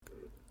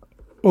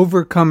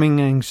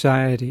Overcoming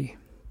anxiety.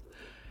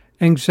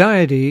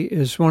 Anxiety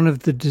is one of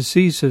the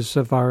diseases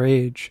of our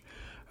age,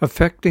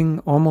 affecting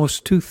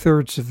almost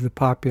 2/3 of the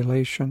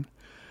population,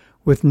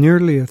 with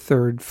nearly a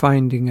third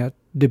finding it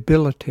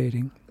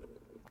debilitating.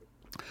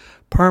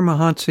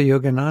 Paramahansa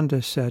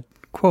Yogananda said,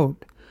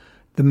 quote,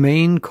 "The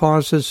main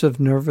causes of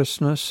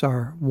nervousness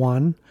are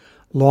 1.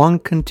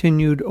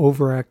 Long-continued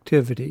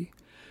overactivity,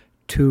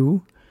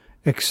 2.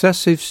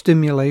 Excessive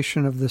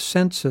stimulation of the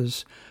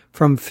senses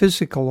from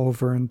physical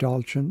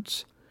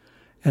overindulgence,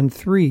 and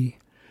 3.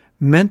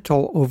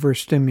 Mental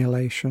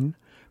overstimulation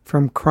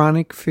from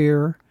chronic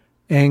fear,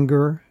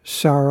 anger,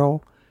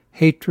 sorrow,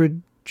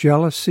 hatred,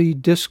 jealousy,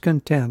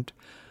 discontent,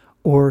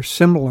 or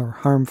similar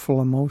harmful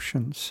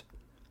emotions.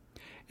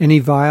 Any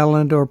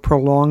violent or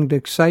prolonged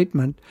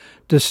excitement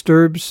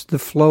disturbs the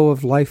flow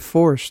of life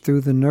force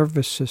through the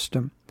nervous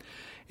system.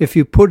 If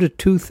you put a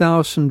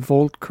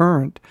 2,000-volt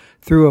current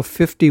through a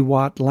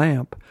 50-watt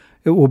lamp,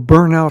 it will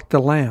burn out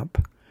the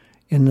lamp.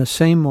 In the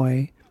same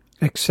way,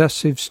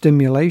 excessive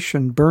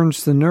stimulation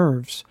burns the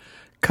nerves,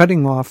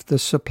 cutting off the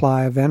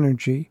supply of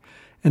energy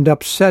and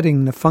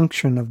upsetting the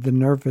function of the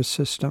nervous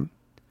system."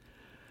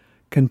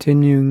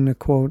 Continuing the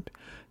quote,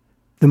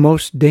 "The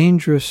most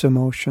dangerous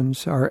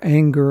emotions are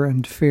anger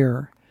and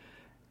fear.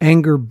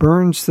 Anger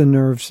burns the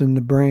nerves in the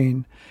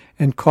brain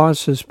and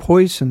causes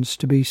poisons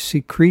to be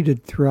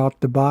secreted throughout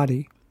the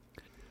body.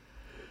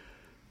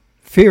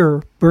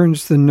 Fear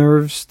burns the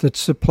nerves that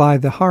supply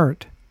the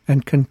heart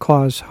and can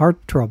cause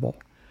heart trouble.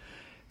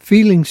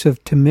 Feelings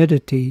of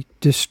timidity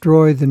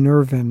destroy the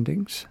nerve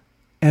endings."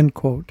 End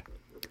quote.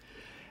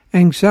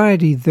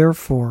 Anxiety,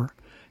 therefore,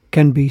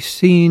 can be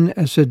seen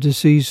as a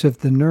disease of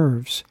the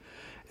nerves,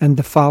 and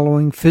the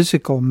following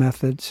physical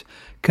methods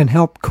can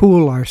help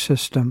cool our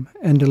system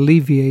and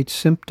alleviate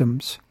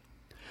symptoms.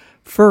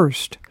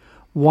 First,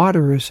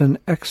 water is an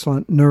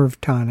excellent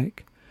nerve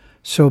tonic,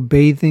 so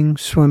bathing,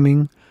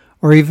 swimming,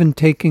 or even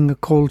taking a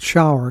cold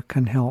shower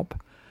can help.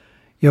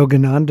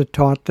 Yogananda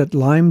taught that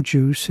lime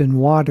juice in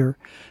water,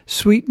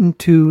 sweetened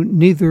to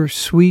neither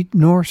sweet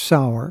nor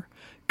sour,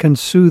 can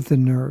soothe the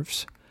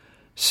nerves.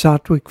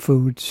 Sattvic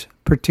foods,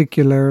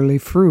 particularly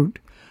fruit,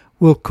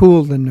 will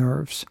cool the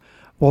nerves,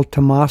 while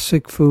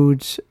tamasic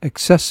foods,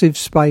 excessive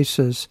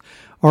spices,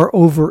 or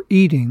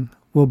overeating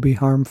will be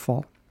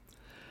harmful.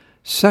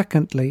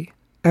 Secondly,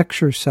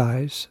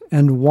 exercise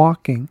and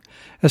walking,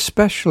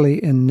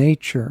 especially in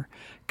nature,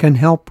 can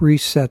help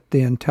reset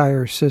the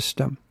entire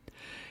system.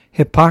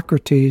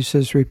 Hippocrates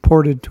is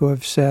reported to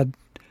have said,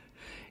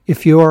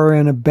 "If you are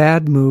in a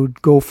bad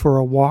mood, go for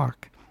a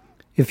walk.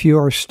 If you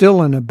are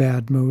still in a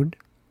bad mood,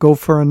 go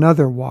for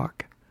another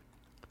walk."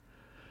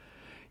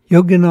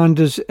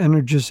 Yogananda's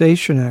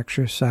energization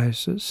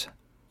exercises,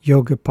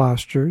 yoga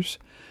postures,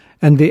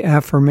 and the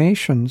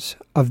affirmations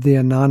of the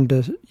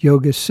Ananda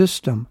Yoga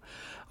system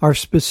are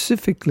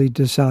specifically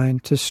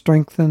designed to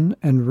strengthen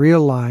and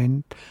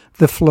realign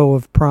the flow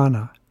of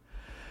prana.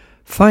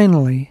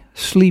 Finally,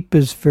 sleep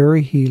is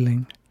very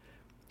healing.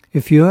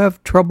 If you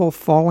have trouble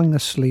falling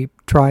asleep,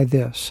 try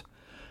this.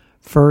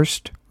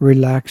 First,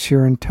 relax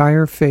your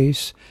entire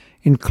face,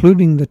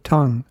 including the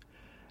tongue.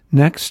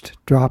 Next,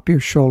 drop your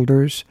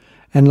shoulders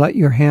and let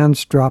your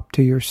hands drop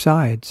to your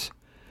sides.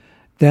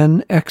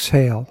 Then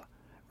exhale,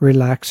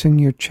 relaxing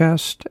your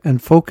chest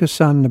and focus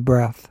on the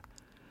breath.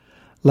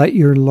 Let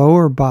your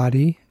lower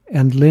body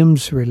and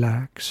limbs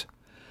relax,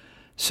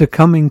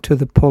 succumbing to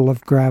the pull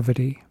of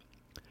gravity.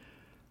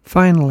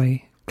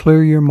 Finally,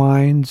 clear your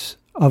minds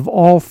of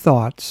all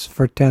thoughts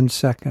for 10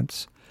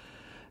 seconds.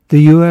 The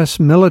U.S.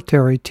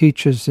 military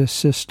teaches this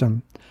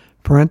system.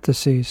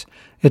 Parentheses,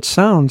 it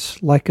sounds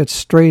like it's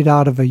straight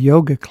out of a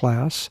yoga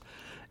class,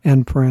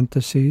 end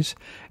parentheses,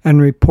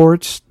 and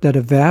reports that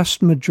a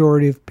vast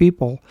majority of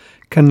people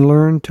can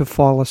learn to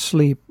fall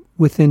asleep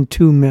within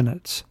 2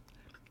 minutes.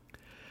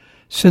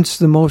 Since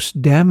the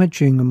most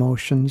damaging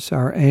emotions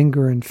are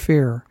anger and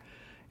fear,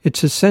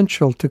 it's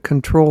essential to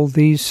control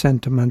these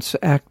sentiments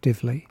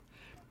actively.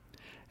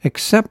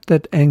 Accept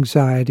that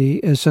anxiety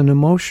is an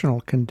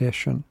emotional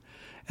condition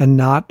and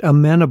not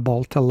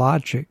amenable to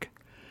logic.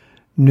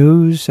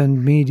 News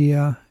and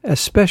media,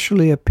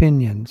 especially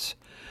opinions,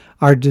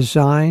 are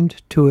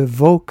designed to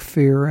evoke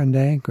fear and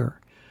anger,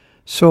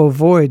 so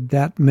avoid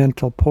that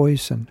mental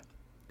poison.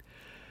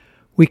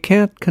 We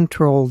can't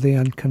control the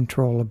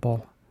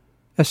uncontrollable,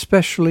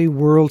 especially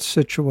world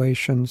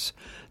situations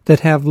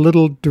that have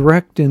little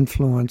direct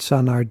influence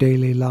on our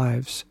daily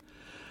lives.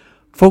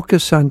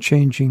 Focus on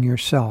changing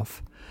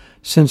yourself,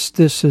 since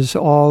this is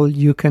all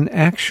you can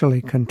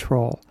actually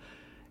control,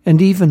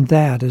 and even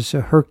that is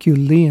a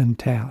Herculean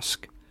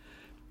task.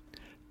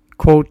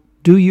 Quote,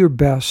 "Do your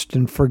best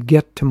and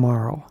forget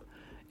tomorrow,"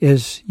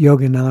 is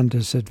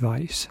Yogananda's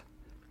advice.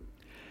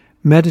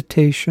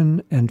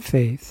 Meditation and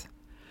faith.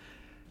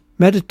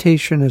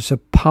 Meditation is a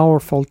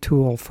powerful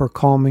tool for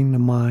calming the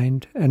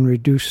mind and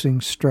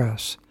reducing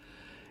stress.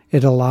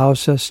 It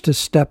allows us to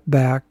step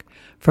back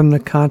from the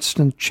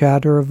constant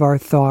chatter of our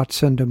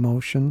thoughts and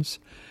emotions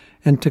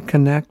and to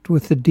connect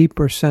with a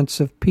deeper sense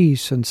of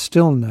peace and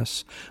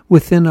stillness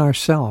within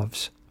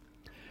ourselves.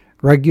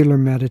 regular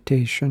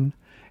meditation,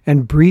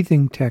 and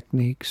breathing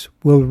techniques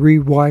will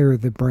rewire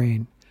the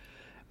brain,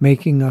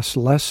 making us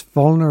less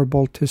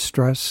vulnerable to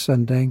stress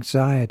and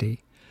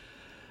anxiety.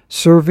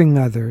 Serving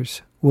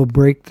others will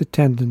break the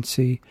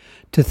tendency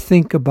to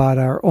think about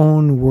our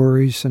own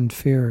worries and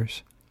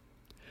fears.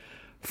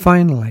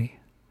 Finally,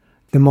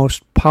 the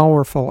most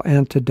powerful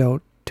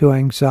antidote to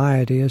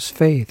anxiety is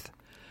faith.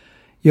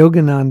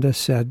 Yogananda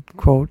said,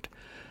 quote,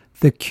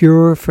 "The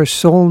cure for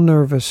soul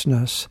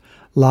nervousness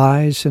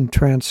lies in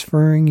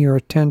transferring your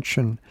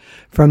attention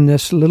from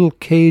this little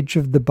cage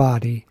of the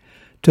body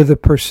to the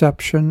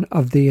perception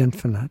of the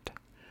infinite.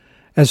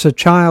 As a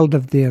child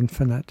of the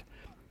infinite,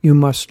 you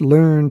must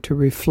learn to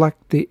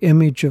reflect the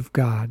image of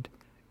God."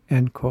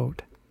 End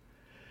quote.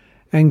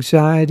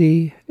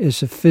 Anxiety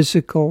is a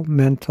physical,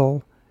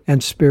 mental,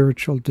 and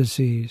spiritual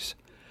disease.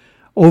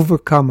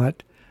 Overcome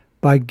it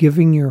by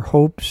giving your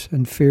hopes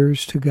and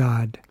fears to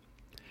God.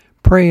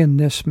 Pray in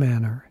this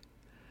manner: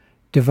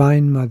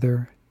 Divine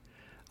Mother,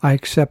 I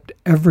accept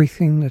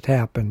everything that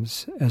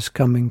happens as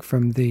coming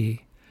from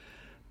Thee.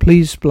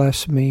 Please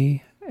bless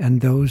me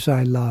and those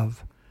I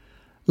love.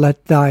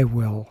 Let Thy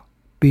will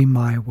be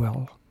my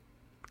will.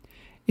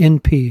 In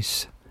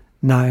peace,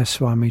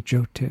 Nayaswami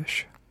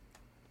Jyotish.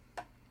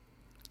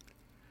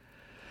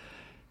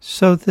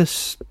 So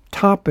this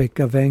topic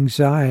of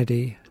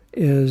anxiety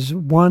is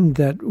one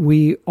that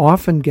we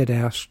often get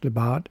asked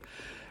about,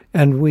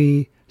 and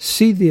we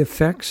see the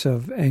effects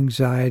of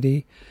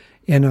anxiety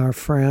in our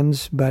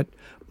friends, but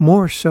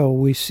more so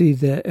we see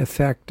the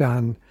effect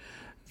on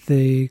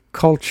the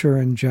culture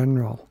in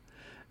general,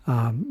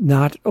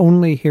 not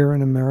only here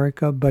in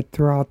America, but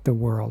throughout the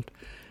world.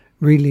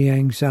 Really,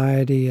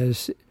 anxiety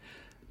is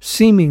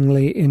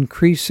seemingly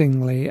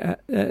increasing at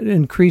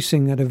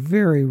a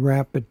very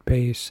rapid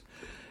pace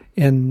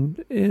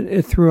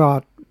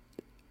throughout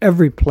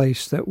every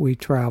place that we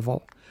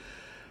travel.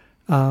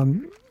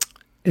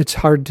 It's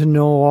hard to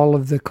know all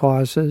of the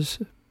causes.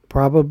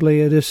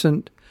 Probably it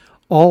isn't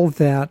all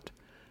that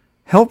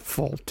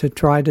helpful to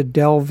try to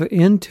delve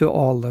into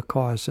all the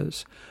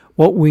causes.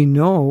 What we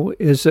know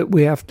is that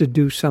we have to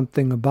do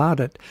something about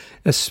it,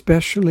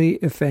 especially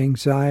if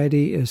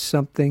anxiety is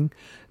something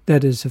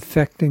that is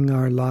affecting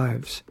our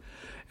lives.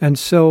 And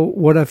so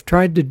what I've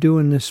tried to do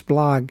in this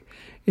blog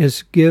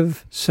is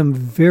give some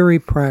very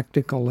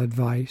practical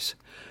advice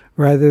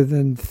rather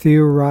than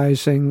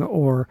theorizing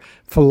or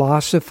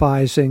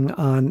philosophizing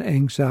on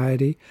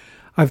anxiety.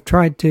 I've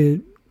tried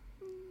to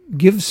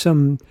give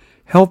some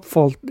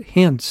helpful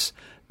hints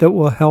that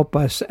will help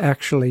us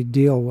actually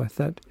deal with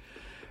it.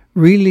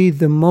 Really,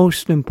 the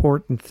most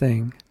important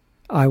thing,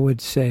 I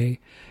would say,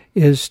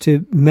 is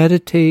to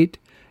meditate,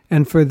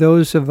 and for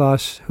those of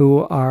us who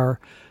are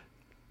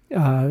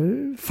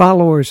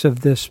followers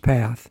of this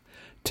path,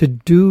 to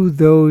do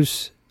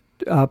those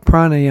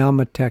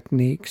pranayama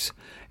techniques.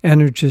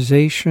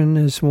 Energization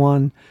is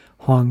one,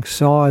 Hong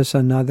Sau is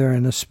another,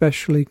 and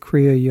especially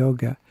Kriya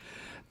Yoga.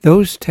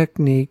 Those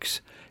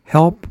techniques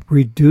help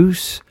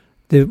reduce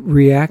the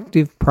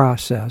reactive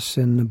process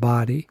in the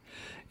body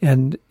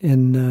and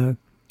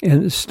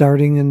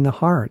starting in the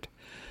heart.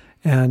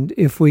 And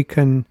if we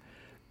can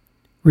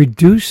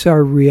reduce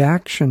our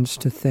reactions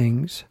to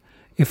things,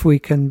 if we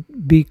can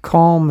be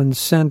calm and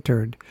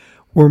centered,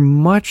 we're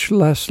much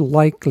less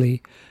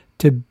likely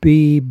to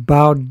be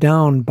bowed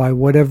down by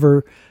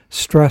whatever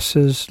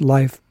stresses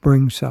life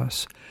brings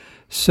us.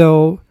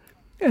 So,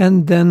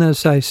 and then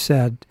as I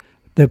said,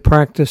 the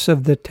practice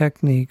of the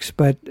techniques,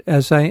 but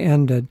as I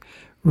ended,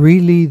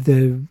 really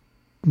the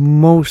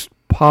most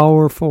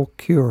powerful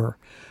cure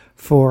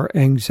for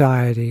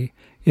anxiety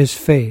is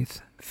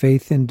faith.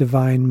 Faith in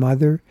Divine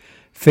Mother,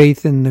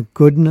 faith in the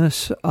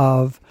goodness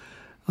of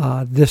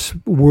this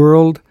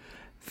world,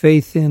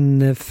 faith in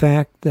the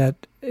fact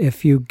that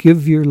if you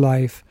give your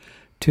life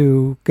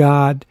to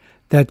God,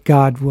 that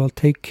God will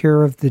take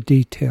care of the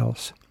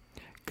details.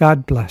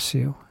 God bless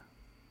you.